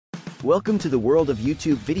Welcome to the world of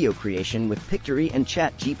YouTube video creation with Pictory and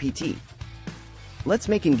ChatGPT. Let's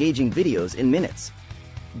make engaging videos in minutes.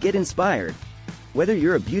 Get inspired. Whether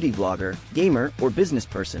you're a beauty vlogger, gamer, or business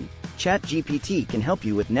person, ChatGPT can help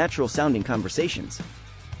you with natural-sounding conversations.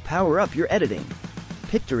 Power up your editing.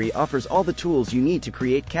 Pictory offers all the tools you need to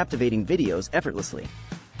create captivating videos effortlessly.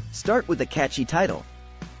 Start with a catchy title.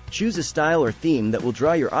 Choose a style or theme that will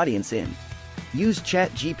draw your audience in. Use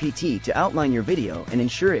ChatGPT to outline your video and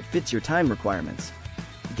ensure it fits your time requirements.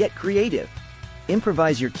 Get creative.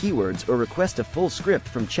 Improvise your keywords or request a full script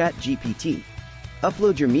from ChatGPT.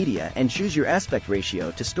 Upload your media and choose your aspect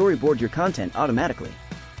ratio to storyboard your content automatically.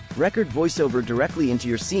 Record voiceover directly into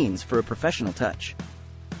your scenes for a professional touch.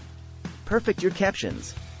 Perfect your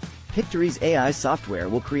captions. Pictory's AI software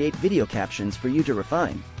will create video captions for you to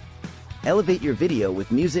refine. Elevate your video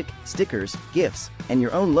with music, stickers, GIFs, and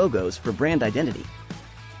your own logos for brand identity.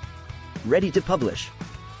 Ready to publish.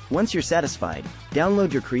 Once you're satisfied,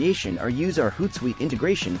 download your creation or use our Hootsuite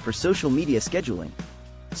integration for social media scheduling.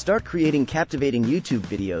 Start creating captivating YouTube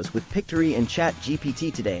videos with Pictory and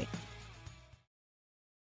ChatGPT today.